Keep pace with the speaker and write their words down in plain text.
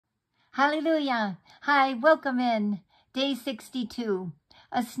Hallelujah. Hi, welcome in. Day 62.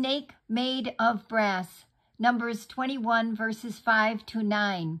 A snake made of brass. Numbers 21 verses 5 to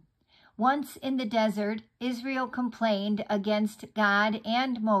 9. Once in the desert, Israel complained against God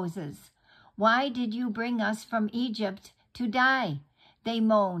and Moses. Why did you bring us from Egypt to die? They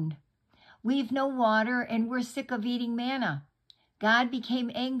moaned. We've no water and we're sick of eating manna. God became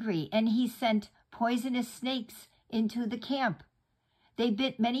angry and he sent poisonous snakes into the camp. They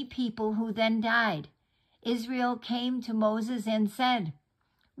bit many people who then died. Israel came to Moses and said,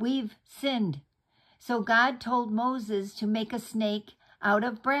 "We've sinned." So God told Moses to make a snake out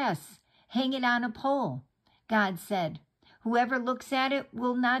of brass, hang it on a pole. God said, "Whoever looks at it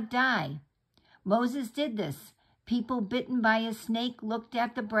will not die." Moses did this. People bitten by a snake looked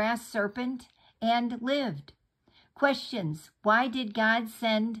at the brass serpent and lived. Questions: why did God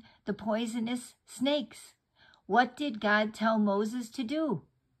send the poisonous snakes? What did God tell Moses to do?